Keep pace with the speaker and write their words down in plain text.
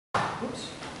Oops.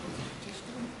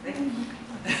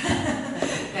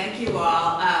 Thank you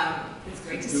all. It's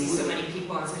great to see so many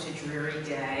people on such a dreary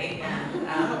day.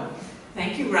 And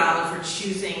thank you, Rala, for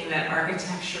choosing that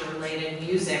architecture-related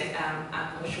music.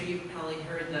 I'm sure you've probably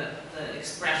heard the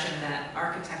expression that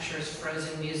architecture is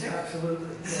frozen music.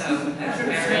 Absolutely. So that's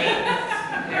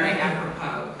very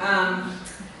apropos.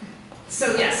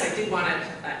 So yes, I did want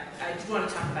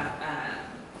to talk about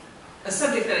a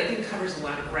subject that I think covers a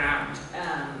lot of ground.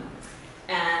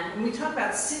 And when we talk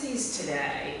about cities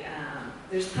today,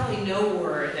 there's probably no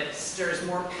word that stirs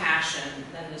more passion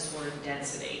than this word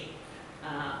density.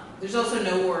 There's also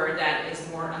no word that is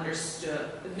more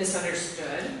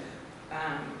misunderstood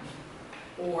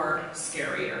or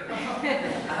scarier,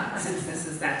 since this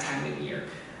is that time of year.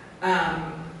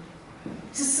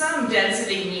 To some,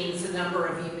 density means the number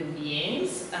of human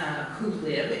beings who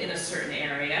live in a certain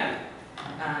area.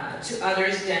 To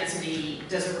others, density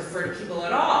doesn't refer to people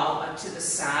at all, but to the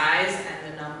size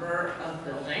and the number of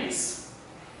buildings.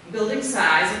 Building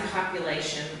size and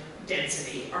population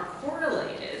density are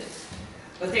correlated,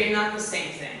 but they're not the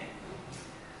same thing.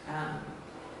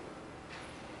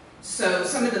 So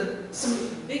some of the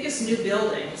biggest new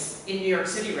buildings in New York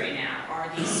City right now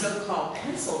are these so-called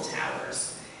pencil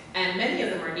towers, and many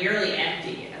of them are nearly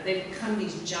empty. They've become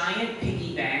these giant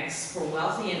piggy banks for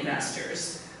wealthy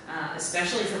investors,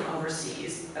 especially from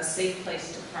overseas, a safe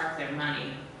place to park their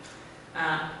money.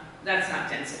 That's not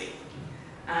density.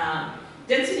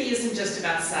 Density isn't just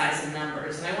about size and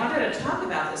numbers, and I wanted to talk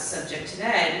about this subject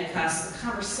today because the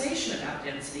conversation about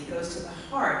density goes to the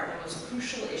heart of the most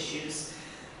crucial issues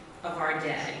of our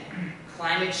day: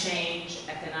 climate change,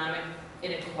 economic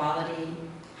inequality,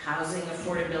 housing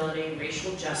affordability,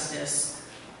 racial justice,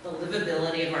 the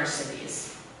livability of our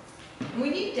cities. And we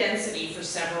need density for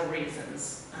several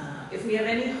reasons. If we have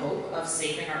any hope of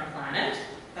saving our planet,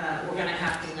 we're going to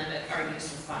have to limit our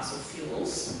use of fossil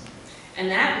fuels. And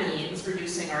that means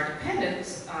reducing our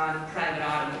dependence on private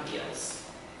automobiles.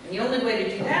 And the only way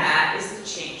to do that is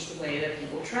to change the way that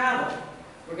people travel.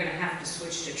 We're going to have to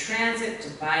switch to transit, to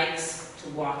bikes, to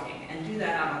walking, and do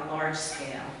that on a large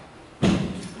scale.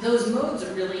 Those modes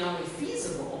are really only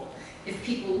feasible if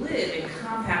people live in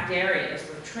compact areas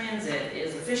where transit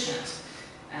is efficient.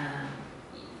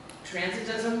 Transit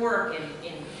doesn't work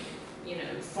in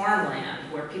farmland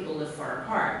where people live far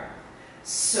apart.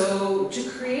 So to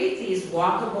create these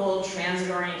walkable,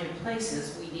 transit-oriented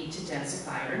places, we need to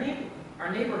densify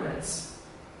our neighborhoods.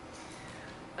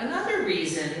 Another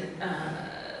reason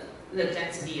that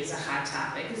density is a hot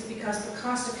topic is because the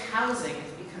cost of housing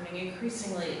is becoming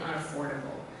increasingly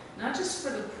unaffordable, not just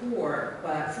for the poor,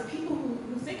 but for people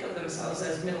who think of themselves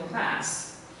as middle class.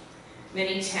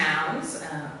 Many towns,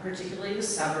 particularly the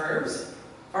suburbs,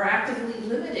 are actively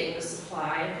limiting the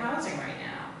supply of housing right now.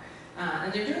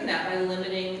 And they're doing that by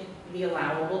limiting the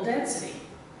allowable density.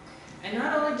 And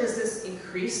not only does this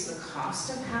increase the cost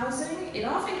of housing, it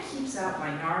often keeps out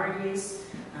minorities,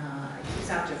 it keeps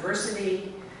out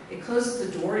diversity, it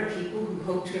closes the door to people who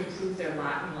hope to improve their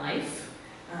lot in life.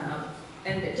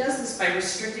 And it does this by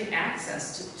restricting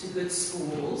access to good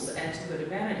schools and to good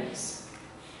amenities.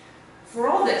 For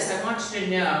all this, I want you to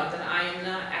know that I am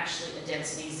not actually a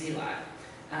density zealot.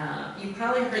 You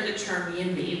probably heard the term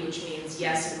YIMBY, which means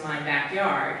yes in my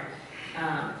backyard.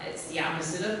 It's the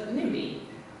opposite of NIMBY,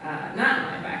 not in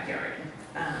my backyard.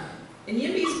 And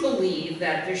YIMBYs believe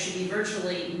that there should be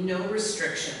virtually no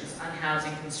restrictions on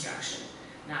housing construction,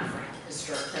 not for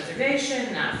historic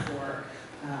preservation, not for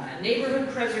neighborhood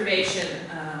preservation,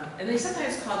 and they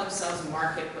sometimes call themselves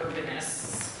market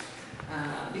urbanists,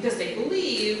 because they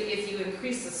believe if you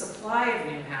increase the supply of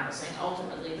new housing,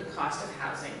 ultimately the cost of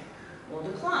housing will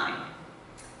decline.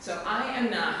 So I am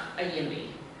not a YIMBY.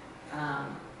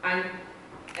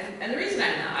 And the reason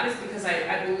I'm not is because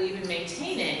I believe in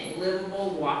maintaining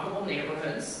livable, walkable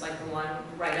neighborhoods, like the one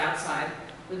right outside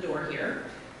the door here.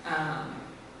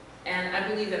 And I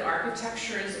believe that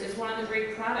architecture is one of the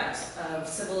great products of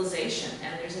civilization,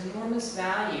 and there's enormous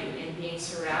value in being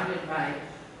surrounded by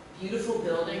beautiful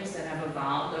buildings that have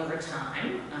evolved over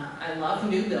time. I love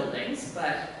new buildings,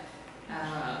 but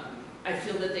I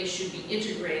feel that they should be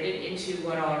integrated into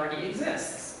what already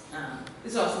exists.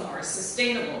 It's also more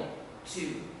sustainable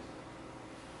to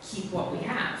keep what we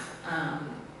have.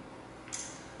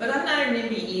 But I'm not a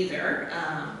NIMBY either,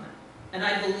 and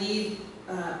I believe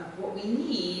what we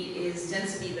need is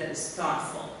density that is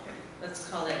thoughtful. Let's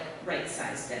call it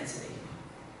right-sized density.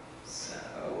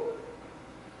 So,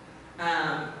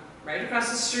 right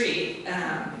across the street,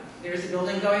 there's a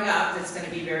building going up that's going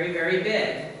to be very, very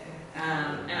big.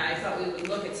 And I thought we would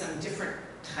look at some different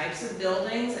types of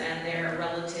buildings and their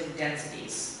relative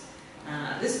densities.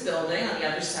 This building on the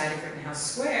other side of Rittenhouse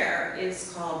Square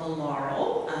is called the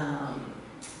Laurel,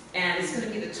 and it's going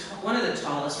to be one of the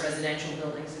tallest residential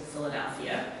buildings in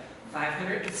Philadelphia,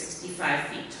 565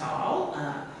 feet tall.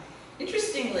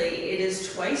 Interestingly, it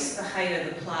is twice the height of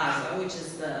the plaza, which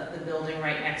is the building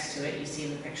right next to it, you see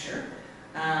in the picture.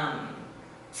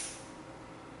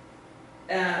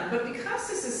 But because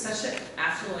this is such an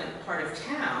affluent part of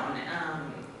town,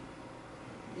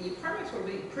 the apartments will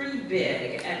be pretty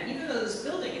big, and even though this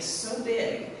building is so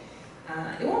big,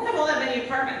 it won't have all that many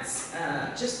apartments,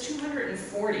 just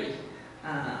 240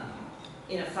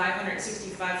 in a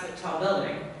 565-foot tall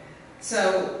building.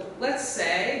 So let's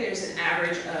say there's an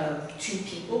average of 2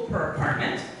 people per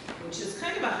apartment, which is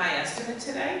kind of a high estimate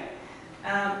today.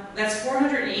 That's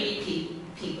 480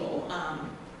 people.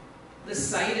 The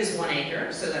site is 1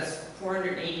 acre, so that's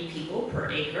 480 people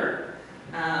per acre.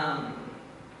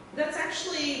 That's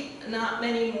actually not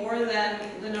many more than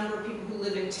the number of people who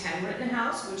live in 10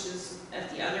 Rittenhouse, which is at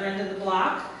the other end of the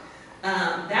block.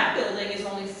 That building is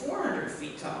only 400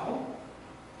 feet tall.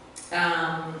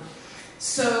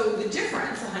 So the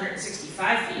difference,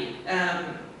 165 feet,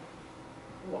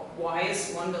 why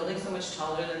is one building so much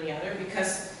taller than the other?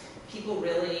 Because people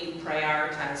really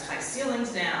prioritize high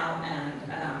ceilings now, and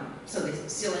so the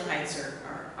ceiling heights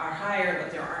are higher, but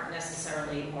there aren't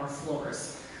necessarily more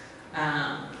floors.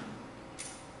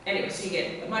 Anyway, so you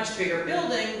get a much bigger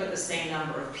building, but the same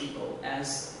number of people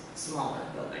as smaller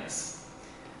buildings.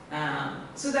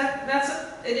 So that's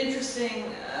an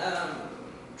interesting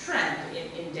trend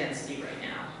in density right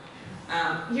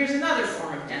now. Here's another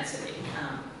form of density.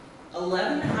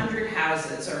 1,100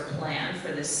 houses are planned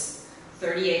for this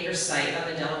 30-acre site on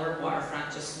the Delaware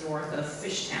waterfront just north of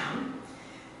Fishtown.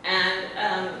 And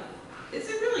it's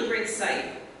a really great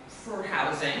site for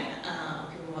housing.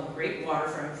 People have great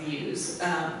waterfront views,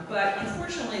 but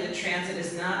unfortunately the transit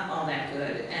is not all that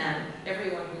good, and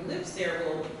everyone who lives there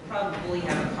will probably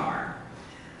have a car.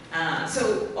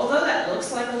 So although that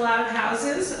looks like a lot of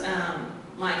houses,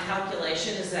 my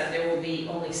calculation is that there will be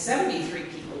only 73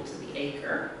 people to the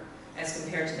acre, as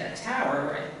compared to that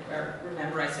tower, where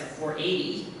remember I said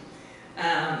 480.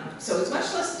 So it's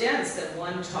much less dense than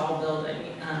one tall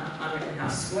building on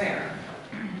Rittenhouse Square.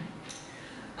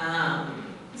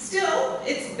 Still,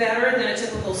 it's better than a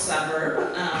typical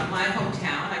suburb. My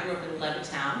hometown, I grew up in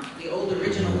Levittown, the old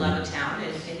original Levittown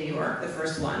in New York, the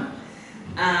first one.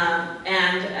 In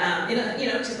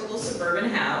a typical suburban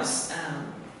house,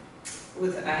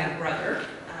 I had a brother,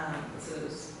 so it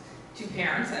was 2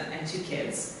 parents and 2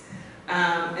 kids.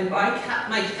 And by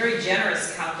my very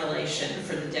generous calculation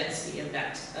for the density of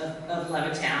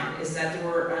Levittown is that there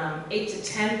were 8 to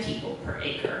 10 people per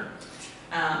acre.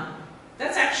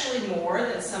 That's actually more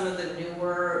than some of the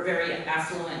newer, very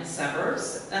affluent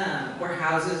suburbs, where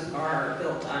houses are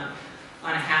built on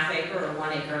a half-acre or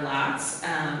 1-acre lots.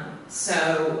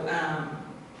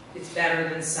 It's better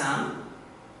than some.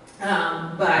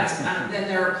 But then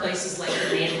there are places like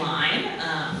the Main Line,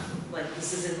 like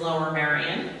this is in Lower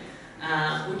Merion,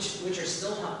 which are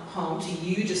still home to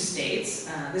huge estates.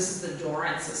 This is the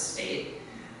Dorrance estate.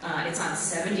 It's on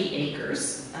 70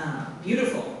 acres,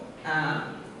 beautiful.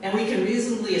 And we can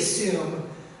reasonably assume,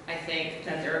 I think,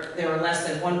 that there are less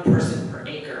than 1 person per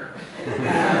acre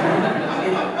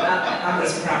on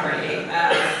this property.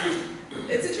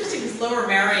 It's interesting because Lower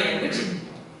Merion, which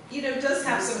does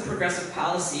have some progressive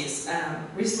policies,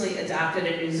 recently adopted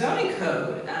a new zoning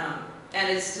code, and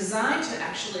it's designed to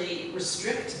actually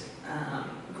restrict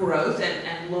growth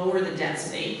and lower the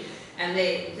density. And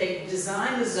they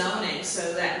designed the zoning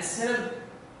so that instead of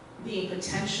being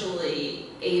potentially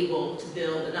able to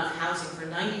build enough housing for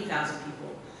 90,000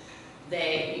 people,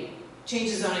 they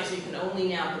changed the zoning so you can only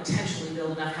now potentially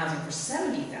build enough housing for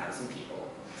 70,000 people.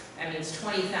 That means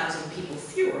 20,000 people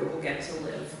fewer will get to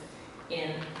live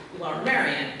in Lower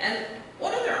Merion. And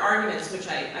one of their arguments, which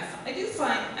I do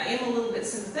find I am a little bit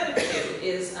sympathetic to,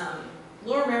 is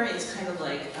Lower Merion is kind of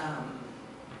like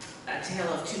a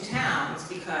tale of 2 towns,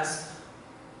 because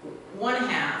one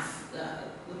half, the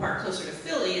part closer to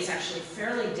Philly, is actually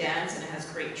fairly dense and it has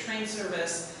great train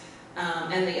service,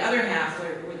 and the other half,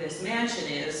 where this mansion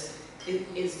is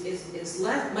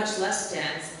much less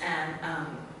dense and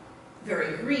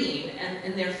very green.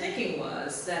 And their thinking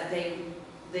was that they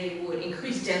would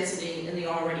increase density in the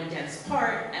already dense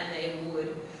part, and they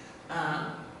would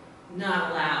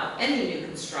not allow any new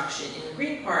construction in the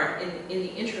green part in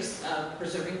the interest of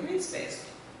preserving green space,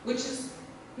 which is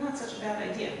not such a bad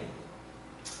idea.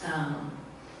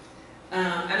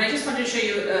 And I just wanted to show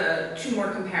you 2 more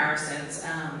comparisons.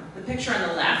 The picture on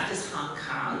the left is Hong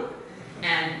Kong,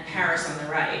 and Paris on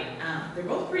the right. They're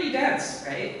both pretty dense,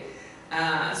 right?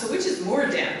 So which is more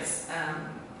dense?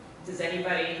 Does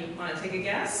anybody want to take a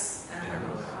guess?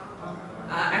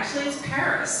 Actually, it's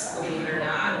Paris, believe it or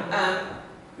not.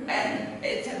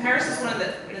 Paris is one of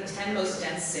the 10 most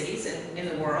dense cities in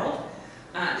the world,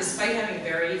 despite having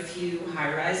very few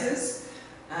high-rises.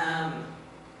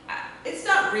 It's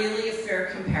not really a fair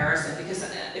comparison because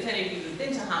if any of you have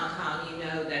been to Hong Kong, you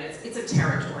know that it's a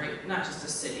territory, not just a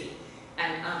city.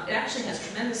 And it actually has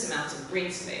tremendous amounts of green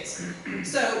space.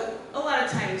 So a lot of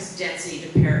times density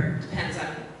depends on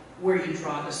where you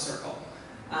draw the circle.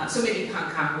 So maybe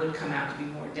Hong Kong would come out to be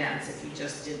more dense if you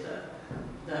just did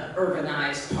the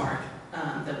urbanized part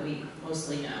that we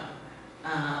mostly know.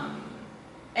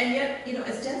 And yet,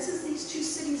 as dense as these two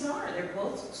cities are, they're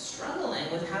both struggling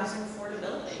with housing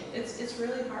affordability. It's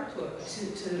really hard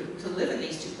to live in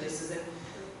these two places.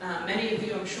 And many of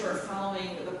you, I'm sure, are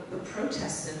following the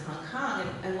protests in Hong Kong,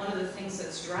 and one of the things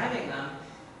that's driving them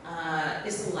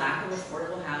is the lack of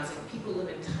affordable housing. People live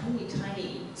in tiny,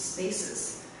 tiny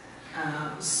spaces.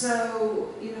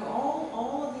 So,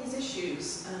 all of these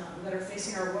issues that are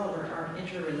facing our world are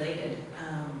interrelated.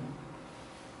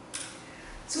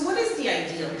 So what is the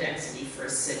ideal density for a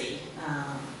city?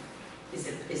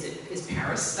 Is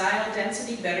Paris-style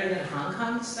density better than Hong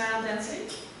Kong-style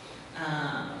density?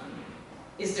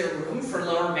 Is there room for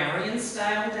Lower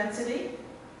Merion-style density?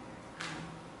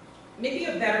 Maybe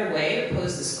a better way to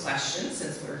pose this question,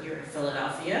 since we're here in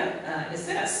Philadelphia, is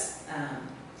this.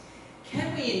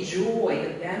 Can we enjoy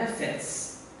the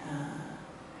benefits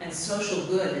and social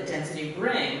good that density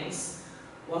brings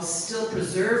while still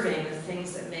preserving the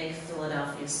things that make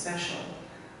Philadelphia special?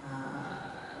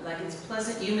 Like its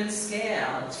pleasant human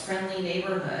scale, its friendly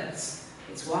neighborhoods,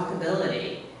 its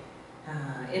walkability.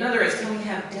 In other words, can we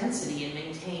have density and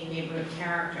maintain neighborhood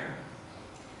character?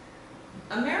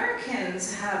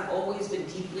 Americans have always been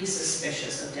deeply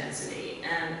suspicious of density,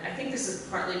 and I think this is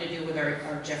partly to do with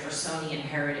our Jeffersonian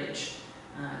heritage.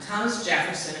 Thomas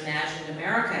Jefferson imagined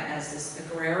America as this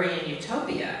agrarian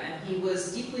utopia, and he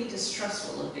was deeply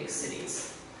distrustful of big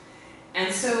cities.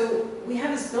 And so we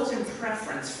have this built-in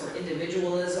preference for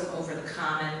individualism over the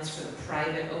commons, for the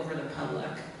private over the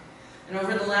public. And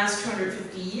over the last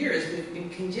 250 years, we've been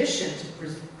conditioned to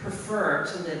prefer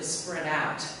to live spread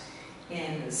out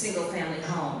in single-family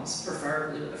homes,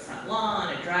 preferably with a front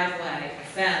lawn, a driveway, a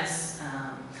fence,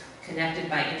 connected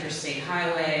by interstate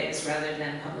highways rather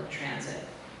than public transit.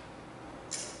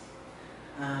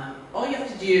 All you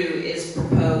have to do is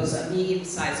propose a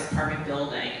medium-sized apartment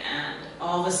building, and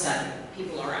all of a sudden,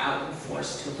 people are out and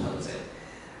forced to oppose it.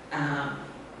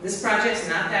 This project's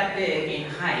not that big in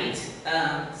height.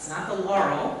 It's not the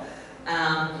Laurel,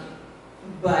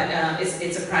 but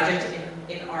it's a project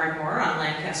in Ardmore on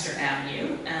Lancaster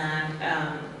Avenue,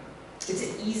 and it's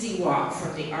an easy walk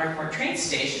from the Ardmore train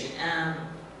station.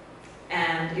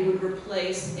 And it would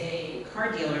replace a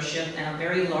car dealership and a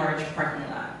very large parking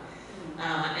lot.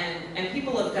 And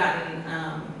people have gotten,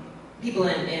 people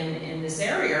in this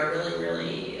area are really,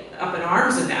 really up in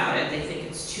arms about it. They think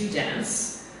it's too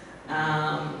dense.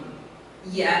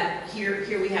 Yet here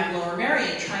we have Lower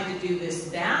Merion trying to do this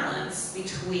balance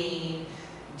between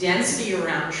density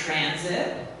around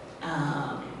transit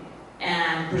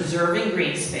and preserving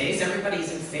green space.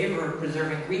 Everybody's in favor of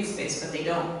preserving green space, but they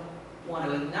don't want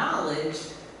to acknowledge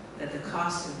that the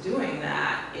cost of doing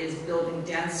that is building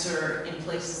denser in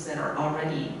places that are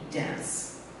already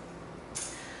dense.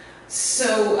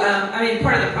 So,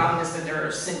 part of the problem is that there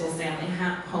are single-family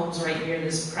homes right near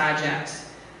this project,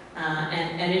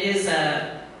 and it is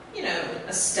a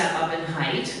step up in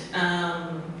height,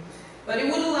 but it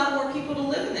would allow more people to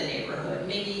live in the neighborhood.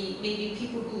 Maybe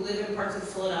people who live in parts of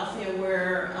Philadelphia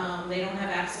where they don't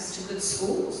have access to good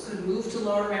schools could move to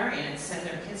Lower Merion and send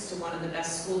their kids to one of the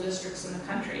best school districts in the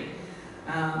country.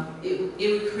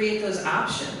 It would create those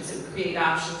options. It would create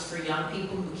options for young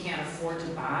people who can't afford to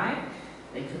buy.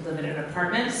 They could live in an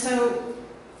apartment. So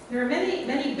there are many,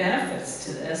 many benefits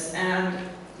to this, and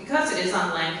because it is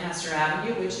on Lancaster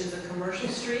Avenue, which is a commercial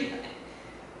street,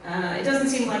 it doesn't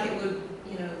seem like it would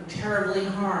terribly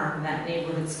harm that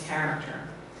neighborhood's character.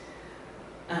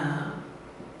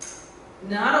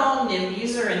 Not all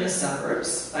NIMBYs are in the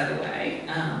suburbs, by the way.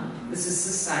 This is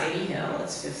Society Hill,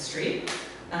 it's 5th Street.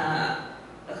 A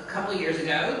couple years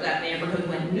ago, that neighborhood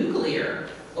went nuclear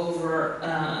over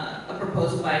a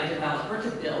proposal by a developer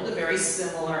to build a very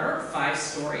similar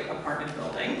 5-story apartment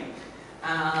building.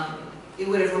 It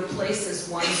would have replaced this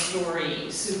 1-story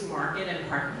supermarket and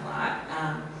parking lot.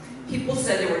 People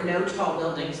said there were no tall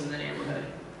buildings in the neighborhood.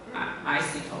 I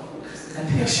see tall buildings in that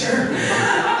picture.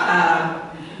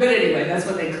 But anyway, that's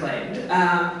what they claimed.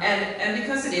 And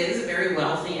because it is a very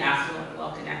wealthy, affluent,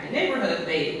 well-connected connected neighborhood,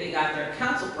 they got their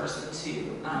council person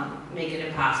to make it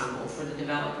impossible for the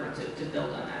developer to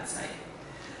build on that site.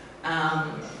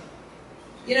 But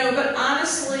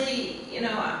honestly,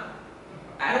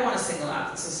 I don't want to single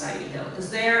out the Society Hill, because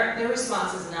their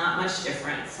response is not much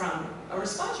different from a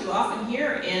response you often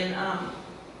hear in,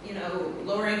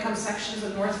 lower income sections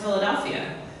of North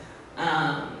Philadelphia.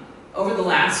 Over the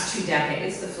last 2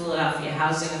 decades, the Philadelphia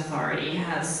Housing Authority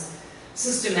has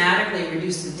systematically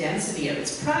reduced the density of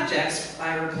its projects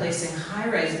by replacing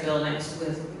high-rise buildings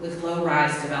with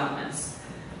low-rise developments.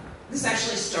 This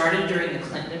actually started during the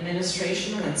Clinton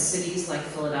administration, when cities like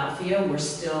Philadelphia were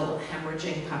still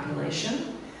hemorrhaging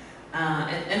population.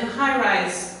 And the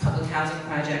high-rise public housing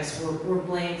projects were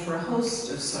blamed for a host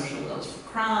of social ills, for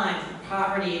crime, for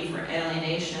poverty, for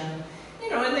alienation.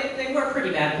 And they were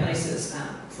pretty bad places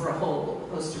for a whole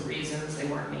host of reasons. They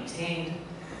weren't maintained.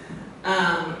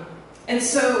 And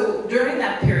so during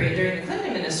that period, during the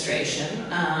Clinton administration,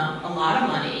 a lot of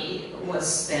money was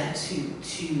spent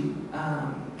to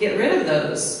get rid of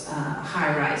those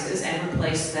high-rises and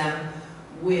replace them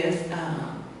with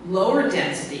lower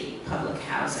density public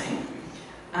housing.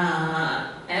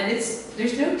 And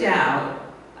there's no doubt,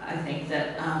 I think,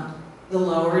 that the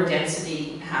lower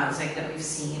density housing that we've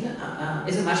seen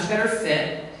is a much better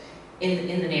fit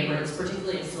in the neighborhoods,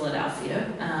 particularly in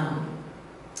Philadelphia.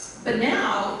 But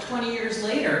now, 20 years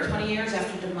later, 20 years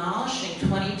after demolishing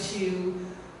 22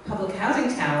 public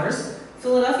housing towers,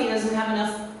 Philadelphia doesn't have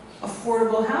enough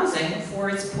affordable housing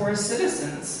for its poorest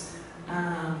citizens.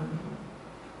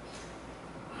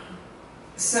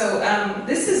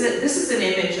 This is an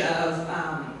image of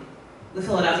the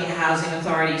Philadelphia Housing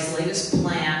Authority's latest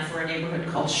plan for a neighborhood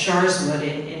called Sharswood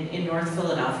in North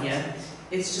Philadelphia.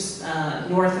 It's just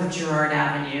north of Girard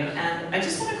Avenue, and I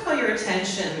just want to call your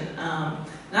attention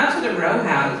not to the row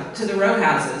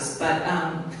houses, but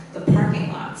the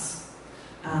parking lots.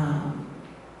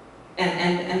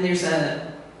 And there's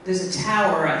a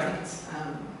tower. I think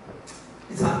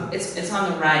it's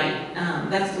on the right.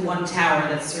 That's the one tower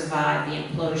that survived the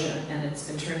implosion, and it's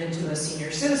been turned into a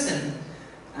senior citizen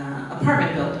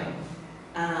apartment building.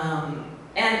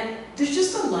 And there's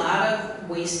just a lot of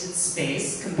wasted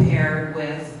space compared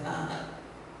with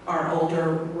our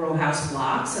older row house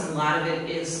blocks, and a lot of it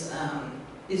is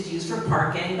used for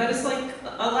parking, but it's like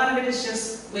a lot of it is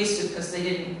just wasted because they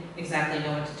didn't exactly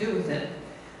know what to do with it.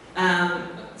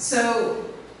 So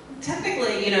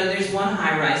technically, there's one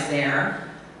high-rise there.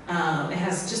 It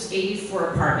has just 84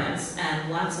 apartments and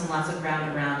lots of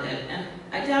ground around it. And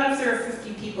I doubt if there are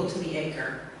 50 people to the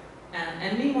acre.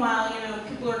 And meanwhile,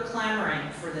 people are clamoring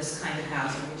for this kind of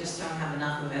housing. We just don't have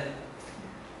enough of it.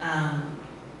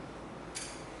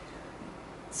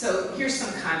 So here's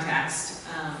some context,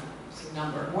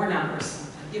 more numbers.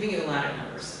 I'm giving you a lot of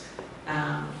numbers.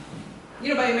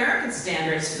 By American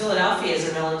standards, Philadelphia is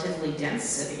a relatively dense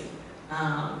city,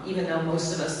 even though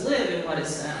most of us live in what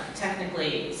is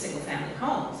technically single-family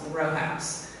homes, the row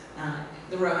house.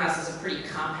 The row house is a pretty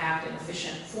compact and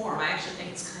efficient form. I actually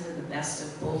think it's kind of the best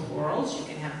of both worlds. You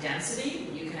can have density,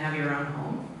 you can have your own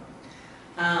home.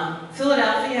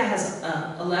 Philadelphia has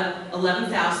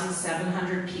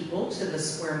 11,700 people to the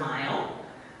square mile.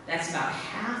 That's about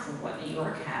half of what New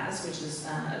York has, which is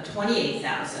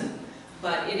 28,000.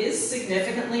 But it is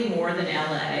significantly more than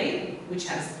LA, which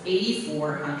has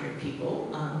 8,400 people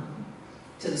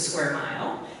to the square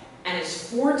mile. And it's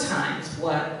 4 times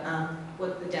what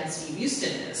the density of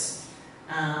Houston is.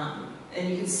 And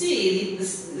you can see,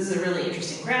 this is a really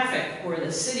interesting graphic where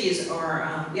the cities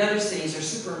are, the other cities are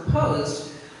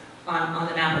superimposed on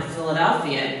the map of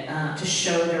Philadelphia to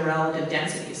show their relative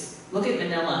densities. Look at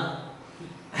Manila.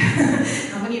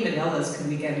 How many Manilas could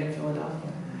we get in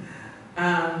Philadelphia?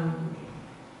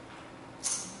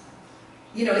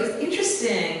 It's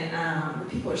interesting that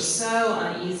people are so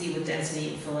uneasy with density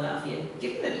in Philadelphia,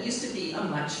 given that it used to be a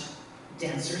much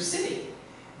denser city.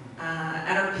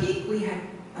 At our peak, we had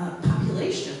a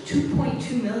population of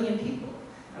 2.2 million people.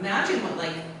 Imagine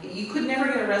you could never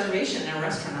get a reservation in a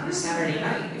restaurant on a Saturday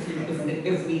night if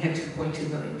we had 2.2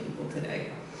 million people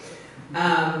today.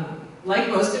 Like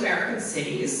most American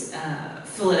cities,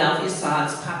 Philadelphia saw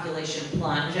its population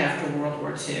plunge after World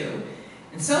War II.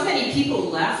 And so many people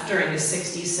left during the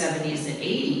 60s, 70s, and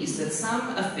 80s that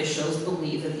some officials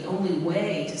believed that the only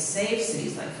way to save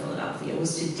cities like Philadelphia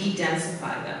was to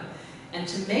de-densify them and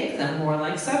to make them more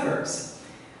like suburbs.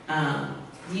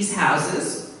 These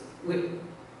houses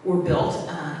were built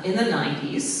in the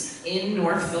 90s in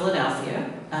North Philadelphia,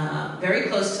 very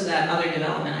close to that other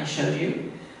development I showed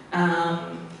you.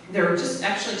 They were just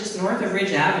north of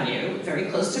Ridge Avenue, very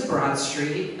close to Broad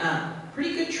Street.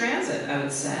 pretty good transit, I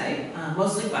would say.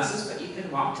 Mostly buses, but you can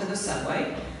walk to the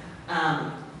subway.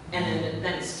 And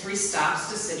then it's 3 stops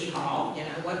to City Hall. You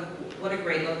know, what a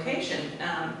great location.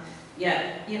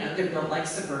 Yet, you know, they're built like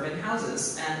suburban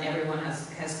houses, and everyone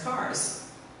has cars.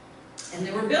 And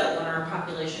they were built when our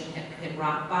population hit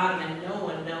rock bottom, and no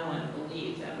one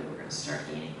believed that we were going to start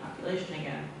gaining population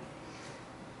again.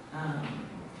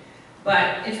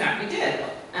 But in fact, we did.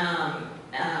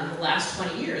 The last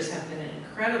 20 years have been an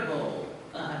incredible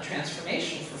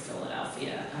transformation for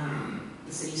Philadelphia.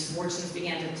 The city's fortunes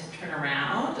began to turn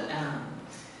around.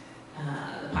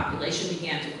 The population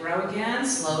began to grow again,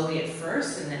 slowly at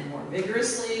first, and then more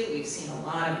vigorously. We've seen a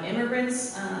lot of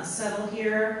immigrants settle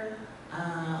here.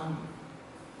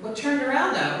 What turned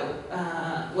around, though,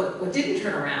 what didn't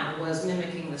turn around was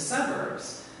mimicking the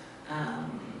suburbs.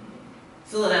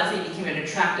 Philadelphia became an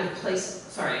attractive place,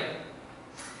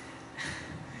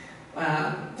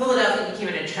 Philadelphia became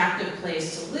an attractive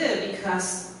place to live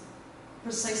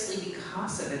precisely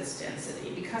because of its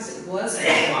density, because it was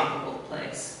a walkable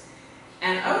place.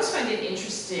 And I always find it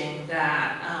interesting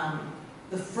that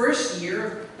the first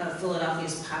year of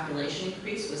Philadelphia's population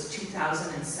increase was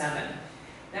 2007.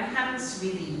 That happens to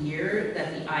be the year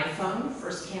that the iPhone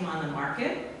first came on the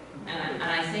market, and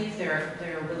I think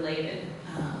they're related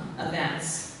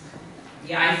events.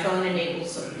 The iPhone enabled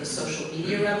sort of the social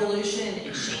media revolution.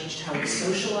 It changed how we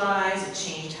socialize. It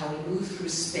changed how we move through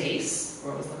space.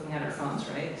 We're always looking at our phones,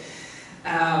 right?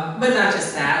 But not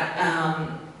just that.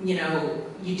 You know,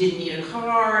 you didn't need a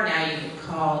car. Now you can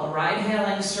call a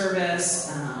ride-hailing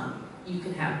service. You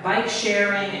can have bike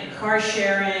sharing and car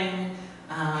sharing.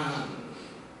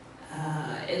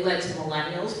 It led to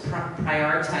millennials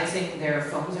prioritizing their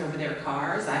phones over their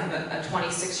cars. I have a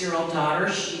 26-year-old daughter.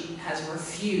 She has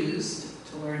refused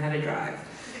to learn how to drive.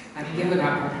 I've given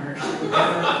up on her. She will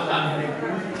never learn how to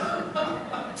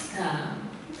drive.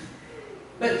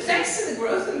 But thanks to the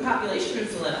growth in the population in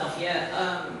Philadelphia,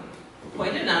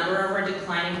 quite a number of our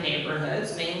declining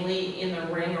neighborhoods, mainly in the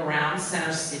ring around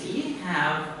Center City,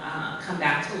 have come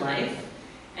back to life.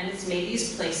 And it's made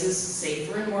these places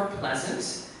safer and more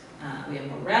pleasant. We have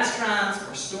more restaurants,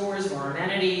 more stores, more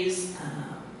amenities.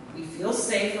 We feel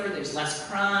safer, there's less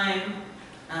crime,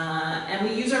 and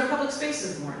we use our public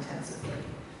spaces more intensively.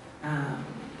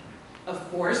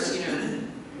 Of course, you know,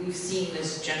 we've seen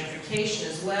this gentrification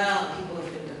as well. People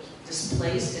have been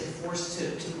displaced and forced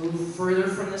to move further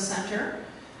from the center.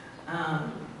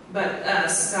 But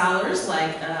scholars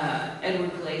like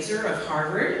Edward Glaser of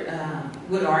Harvard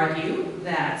would argue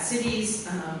that cities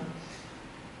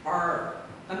are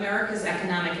America's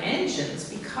economic engines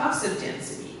because of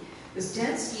density. This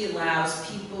density allows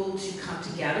people to come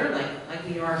together, like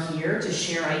we are here, to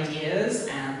share ideas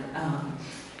and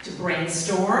to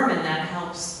brainstorm, and that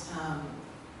helps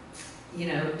you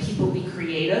know, people be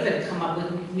creative and come up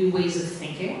with new ways of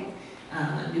thinking,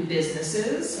 new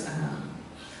businesses.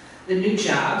 The new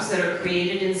jobs that are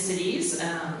created in cities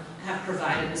have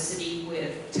provided the city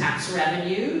with tax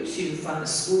revenue to fund the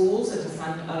schools and to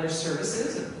fund other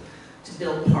services and to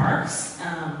build parks.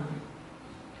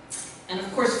 And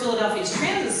of course, Philadelphia's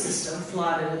transit system,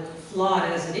 flawed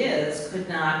as it is, could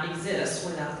not exist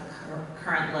without the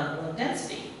current level of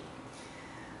density.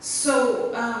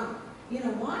 So, you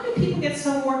know, why do people get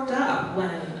so worked up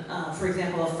when, for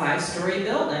example, a 5-story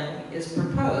building is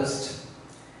proposed?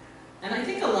 And I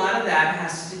think a lot of that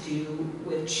has to do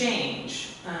with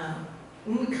change.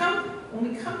 When we come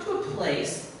to a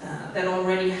place that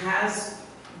already has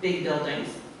big buildings,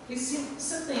 we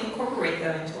simply incorporate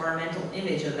them into our mental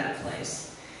image of that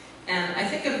place. And I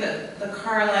think of the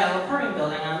Carlisle apartment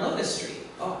building on Locust Street,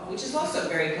 which is also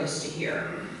very close to here.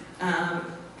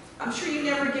 I'm sure you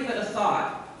never give it a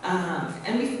thought.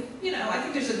 And you know, I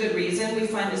think there's a good reason. We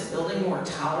find this building more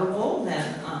tolerable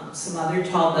than some other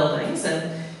tall buildings,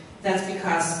 and that's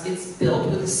because it's built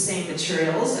with the same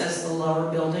materials as the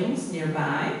lower buildings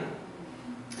nearby.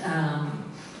 I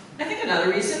think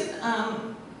another reason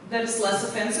that it's less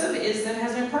offensive is that it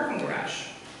has no parking garage.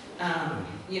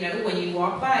 You know, when you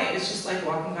walk by it, it's just like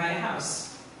walking by a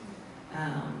house.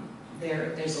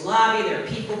 There's a lobby, there are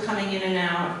people coming in and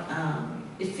out.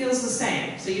 It feels the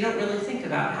same, so you don't really think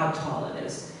about how tall it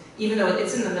is, even though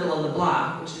it's in the middle of the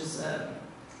block, which is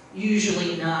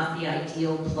usually not the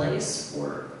ideal place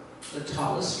for the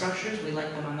tallest structures. We like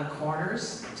them on the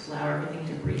corners to allow everything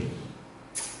to breathe.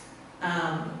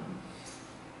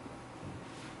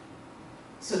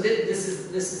 So this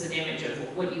is an image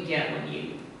of what you get when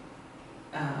you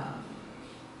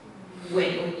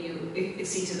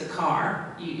accede to the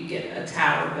car. You get a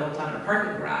tower built on an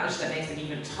apartment garage that makes it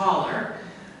even taller.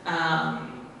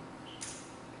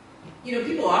 You know,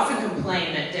 people often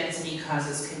complain that density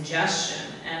causes congestion,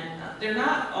 and they're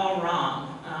not all wrong.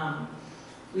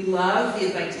 We love the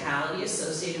vitality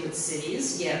associated with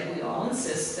cities, yet we all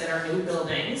insist that our new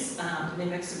buildings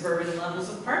mimic suburban levels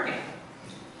of parking.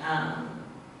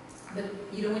 But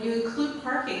you know, when you include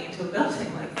parking into a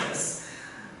building like this,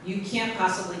 you can't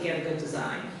possibly get a good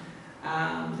design.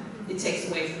 It takes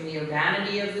away from the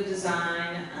urbanity of the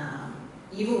design.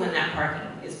 Even when that parking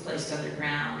is placed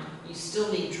underground, you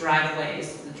still need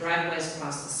driveways. The driveways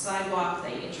cross the sidewalk.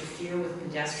 They interfere with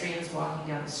pedestrians walking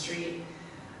down the street.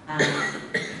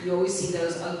 You always see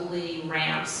those ugly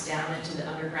ramps down into the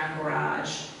underground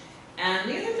garage. And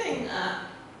the other thing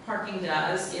parking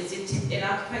does is it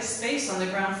occupies space on the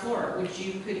ground floor, which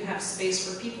you could have space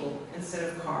for people instead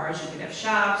of cars. You could have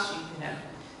shops, you could have,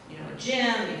 you know, a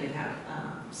gym, you could have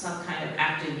some kind of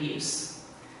active use.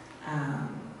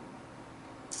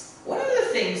 One of the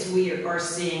things we are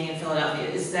seeing in Philadelphia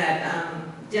is that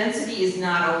density is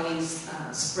not always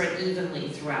spread evenly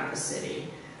throughout the city.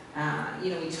 You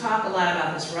know, we talk a lot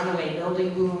about this runaway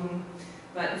building boom,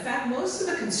 but in fact, most of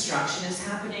the construction is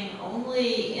happening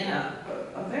only in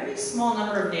a very small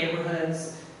number of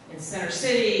neighborhoods in Center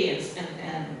City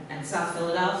and South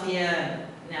Philadelphia,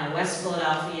 and now West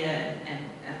Philadelphia, and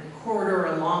the corridor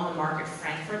along the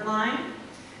Market-Frankfurt line.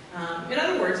 In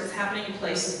other words, it's happening in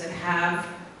places that have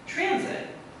transit.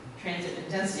 Transit and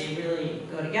density really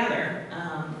go together.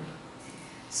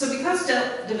 So because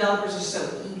developers are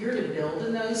so eager to build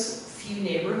in those few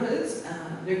neighborhoods,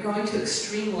 they're going to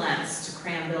extreme lengths to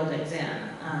cram buildings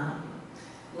in.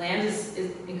 Land is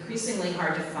increasingly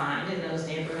hard to find in those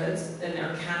neighborhoods, and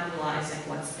they're cannibalizing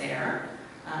what's there,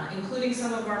 including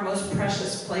some of our most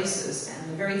precious places,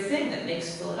 and the very thing that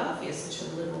makes Philadelphia such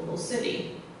a livable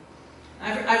city.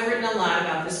 I've written a lot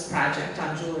about this project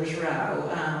on Jewelers Row,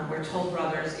 where Toll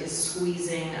Brothers is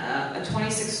squeezing a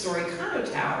 26-story condo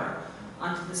tower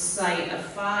onto the site of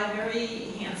 5 very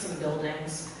handsome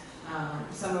buildings,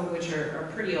 some of which are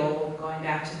pretty old, going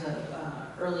back to the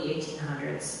early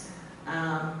 1800s.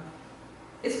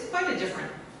 It's quite a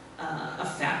different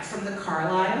effect from the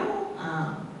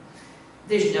Carlisle.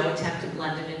 There's no attempt to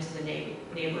blend it into the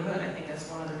neighborhood. I think that's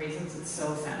one of the reasons it's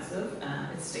so offensive.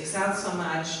 It sticks out so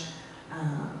much.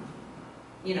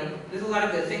 You know, there's a lot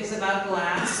of good things about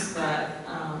glass, but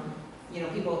you know,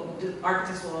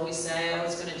 architects will always say, oh,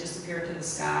 it's going to disappear into the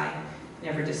sky. It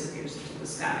never disappears into the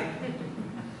sky.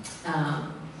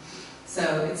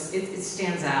 So it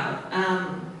stands out.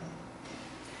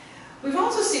 We've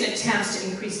also seen attempts to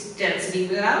increase density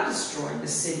without destroying the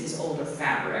city's older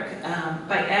fabric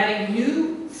by adding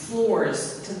new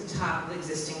floors to the top of the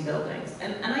existing buildings.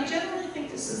 And I generally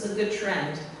think this is a good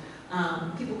trend.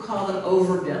 People call them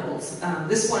overbuilds.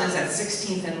 This one is at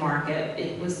 16th and Market.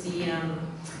 It was the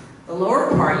lower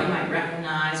part you might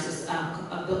recognize was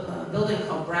a building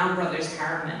called Brown Brothers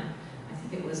Harriman. I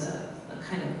think it was a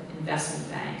kind of investment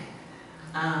bank.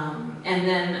 And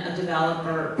then a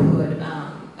developer put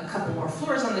a couple more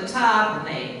floors on the top, and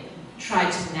they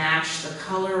tried to match the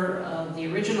color of the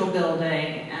original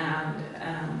building, and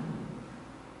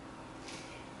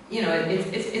you know,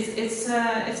 it's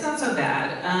not so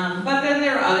bad. But then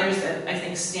there are others that I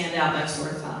think stand out like sore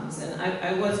thumbs, and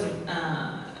I wasn't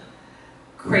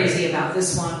crazy about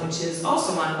this one, which is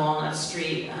also on Walnut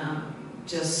Street,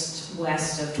 just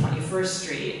west of 21st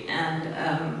Street,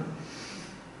 and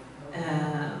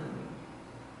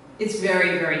it's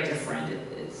very, very different.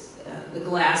 The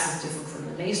glass is different from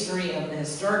the masonry of the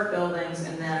historic buildings,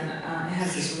 and then it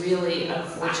has this really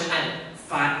unfortunate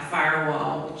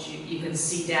firewall, which you can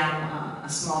see down a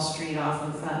small street off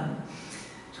of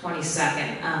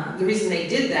 22nd. The reason they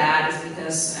did that is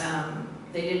because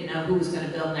they didn't know who was going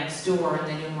to build next door, and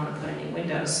they didn't want to put any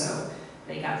windows, so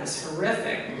they got this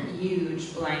horrific,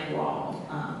 huge blank wall.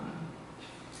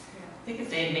 I think if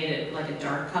they had made it like a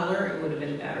dark color, it would have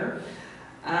been better.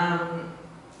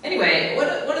 Anyway,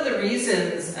 one of the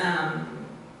reasons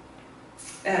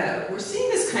we're seeing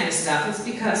this kind of stuff is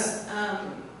because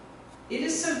it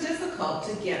is so difficult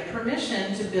to get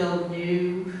permission to build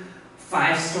new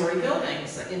 5-story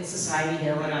buildings in Society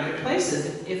Hill and other places.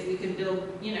 If we could build,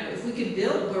 you know, if we could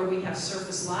build where we have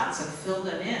surface lots and fill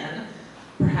them in,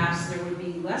 perhaps there would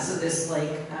be less of this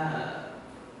like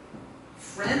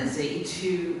frenzy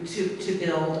to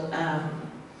build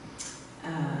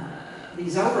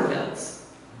these overbuilds.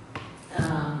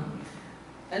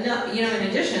 And you know, in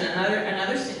addition,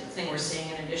 another thing we're seeing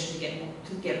in addition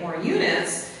to get more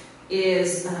units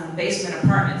is basement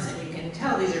apartments, and you can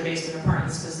tell these are basement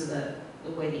apartments because of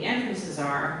the way the entrances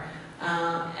are.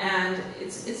 And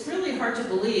it's really hard to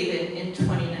believe in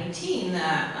 2019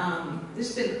 that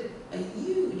there's been a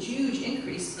huge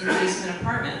increase in basement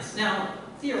apartments. Now,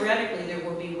 theoretically, there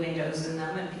will be windows in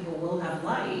them and people will have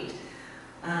light,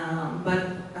 but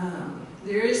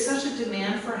there is such a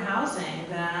demand for housing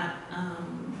that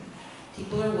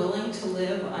people are willing to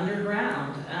live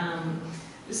underground.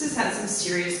 This has had some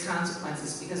serious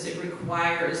consequences because it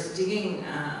requires digging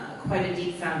quite a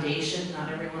deep foundation.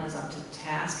 Not everyone is up to the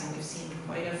task, and we've seen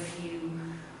quite a few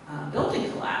building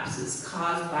collapses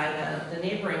caused by the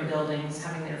neighboring buildings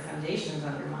having their foundations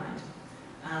undermined.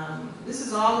 This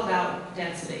is all about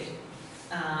density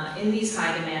in these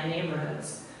high-demand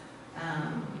neighborhoods.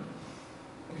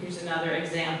 Here's another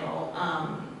example.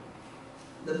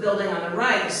 The building on the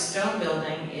right, the stone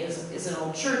building, is an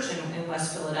old church in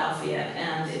West Philadelphia,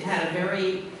 and it had a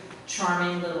very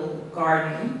charming little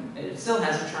garden. It still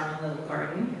has a charming little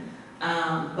garden,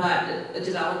 but a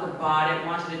developer bought it,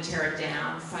 wanted to tear it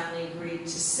down, finally agreed to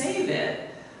save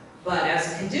it, but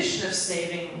as a condition of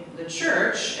saving the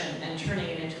church and turning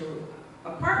it into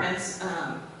apartments,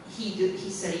 he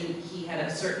said he had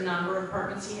a certain number of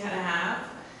apartments he had to have,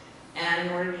 and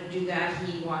in order to do that,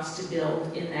 he wants to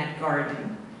build in that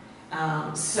garden.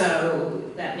 So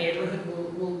that neighborhood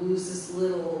will lose this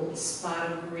little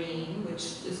spot of green,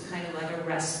 which is kind of like a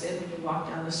respite when you walk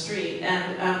down the street.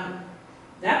 And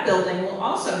that building will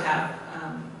also have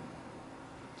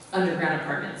underground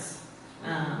apartments.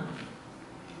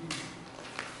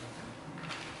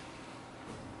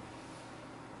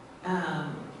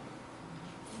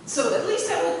 So at least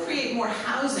that will create more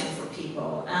housing for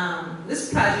people.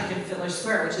 This project in Filler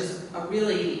Square, which is a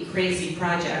really crazy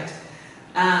project,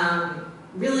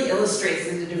 really illustrates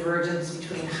the divergence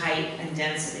between height and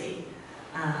density.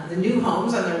 The new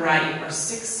homes on the right are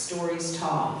 6 stories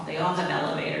tall. They all have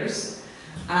elevators.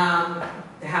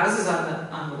 The houses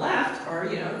on the left are,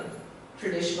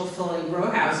 traditional Philly row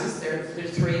houses. They're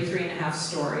 3.5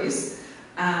 stories.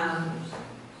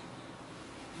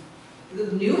 The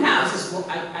new houses,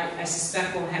 I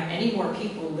suspect, won't have any more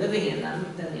people living in them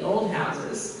than the old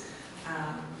houses.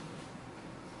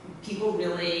 People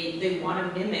really, they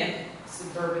want to mimic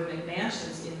suburban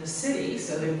McMansions in the city,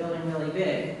 so they're building really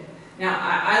big. Now,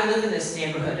 I live in this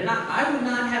neighborhood, and I would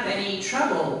not have any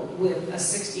trouble with a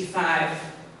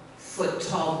 65-foot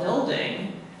tall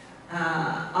building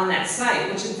on that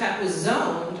site, which in fact was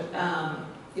zoned.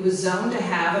 It was zoned to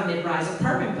have a mid-rise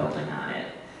apartment building on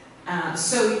it.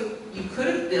 So you could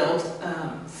have built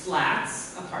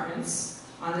flats, apartments,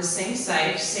 on the same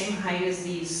site, same height as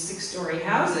these 6-story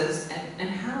houses, and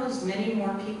house many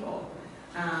more people.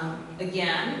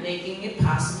 Again, making it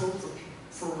possible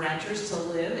for renters to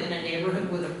live in a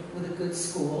neighborhood with a good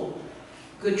school,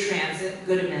 good transit,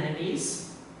 good amenities.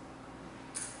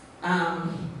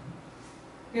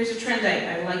 Here's a trend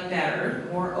I like better,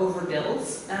 more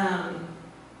overbuilds.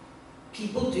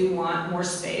 People do want more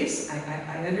space.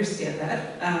 I understand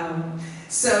that.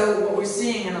 So what we're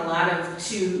seeing in a lot of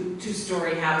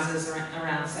two-story houses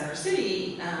around Center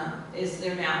City is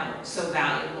they're now so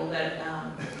valuable that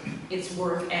it's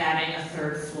worth adding a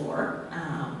 3rd floor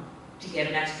to get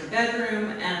an extra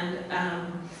bedroom. And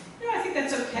I think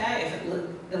that's okay if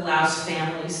it allows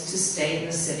families to stay in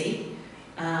the city.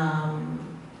 And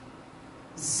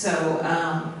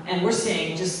we're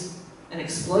seeing just an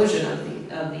explosion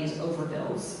of these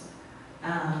overbuilds.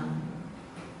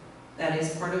 That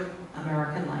is part of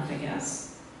American life, I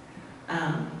guess.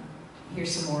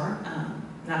 Here's some more,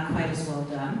 not quite as well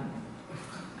done.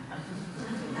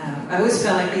 I always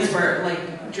felt like these were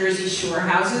like Jersey Shore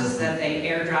houses that they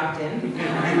airdropped in.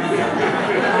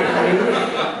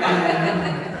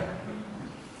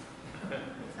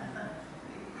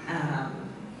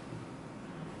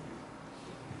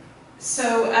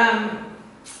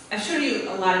 I've shown you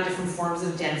a lot of different forms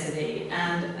of density,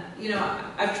 and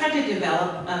I've tried to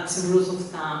develop some rules of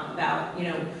thumb about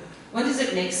when does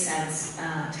it make sense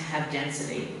to have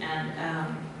density, and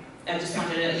I just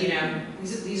wanted to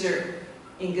these are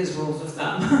Inga's rules of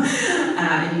thumb,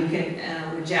 and you can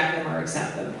reject them or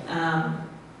accept them.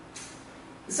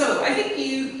 So I think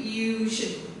you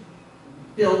should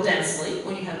build densely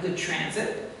when you have good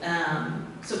transit,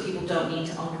 so people don't need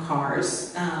to own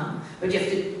cars, but you have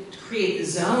to create the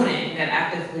zoning that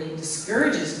actively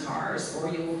discourages cars, or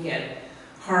you will get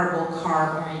horrible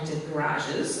car-oriented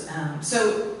garages.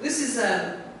 So this is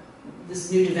this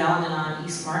new development on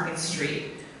East Market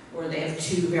Street, where they have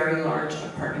 2 very large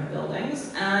apartment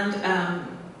buildings, and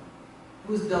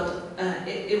it was built.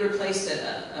 It replaced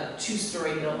a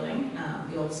 2-story building,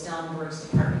 the old Stellenberg's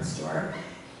department store,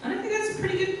 and I think that's a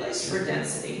pretty good place for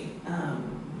density.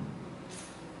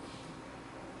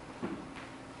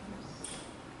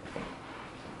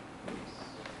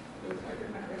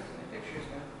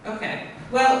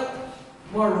 Well,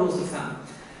 more rules of thumb.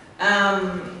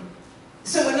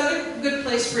 So another good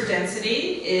place for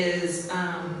density is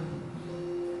on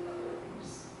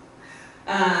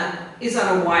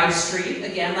a wide street,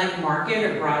 again, like Market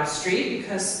or Broad Street,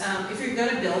 because if you're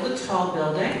going to build a tall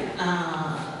building,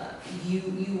 you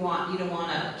don't want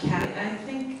to. I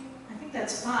think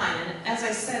that's fine. And as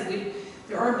I said,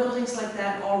 there are buildings like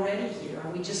that already here,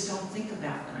 and we just don't think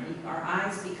about them. Our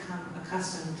eyes become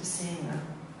accustomed to seeing them.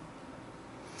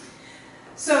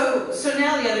 So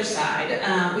now the other side.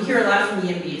 We hear a lot from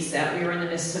YIMBYs that we are in the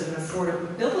midst of an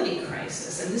affordability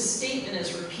crisis, and this statement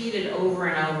is repeated over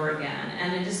and over again,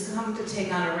 and it has come to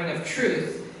take on a ring of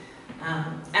truth.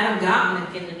 Adam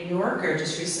Gottman in the New Yorker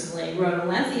just recently wrote a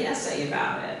lengthy essay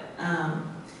about it.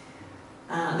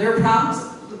 There are problems.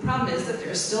 The problem is that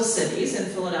there are still cities, and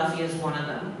Philadelphia is one of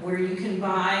them, where you can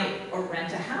buy or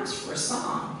rent a house for a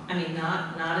song. I mean,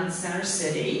 not in Center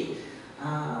City,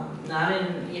 not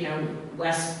in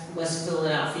West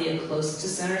Philadelphia, close to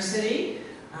Center City,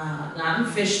 not in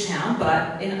Fishtown,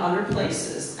 but in other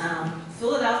places.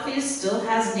 Philadelphia still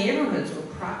has neighborhoods where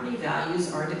property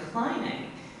values are declining.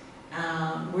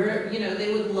 Where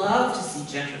they would love to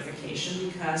see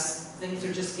gentrification because things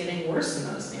are just getting worse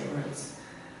in those neighborhoods.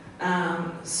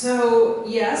 So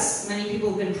yes, many people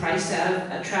have been priced out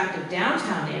of attractive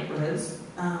downtown neighborhoods,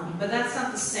 but that's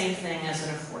not the same thing as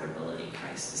an affordability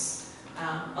crisis.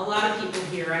 A lot of people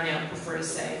here, I know, prefer to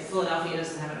say Philadelphia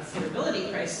doesn't have an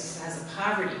affordability crisis, it has a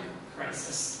poverty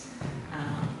crisis.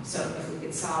 So if we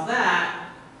could solve that,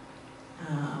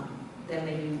 then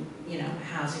maybe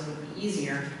housing would be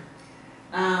easier.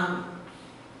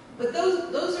 But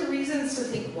those are reasons to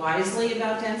think wisely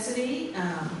about density.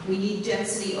 We need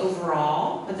density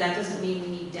overall, but that doesn't mean we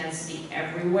need density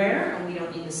everywhere, and we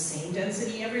don't need the same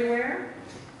density everywhere.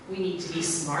 We need to be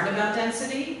smart about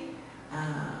density.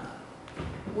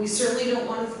 We certainly don't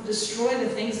want to destroy the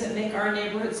things that make our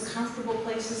neighborhoods comfortable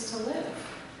places to live.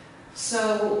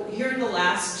 So here are the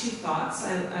last two thoughts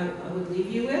I would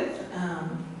leave you with.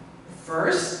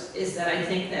 First is that I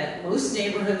think that most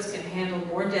neighborhoods can handle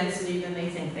more density than they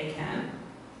think they can.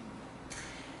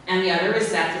 And the other is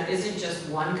that there isn't just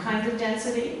one kind of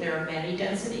density, there are many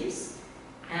densities,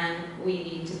 and we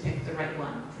need to pick the right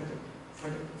one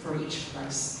for each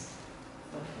place.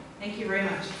 So, thank you very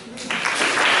much.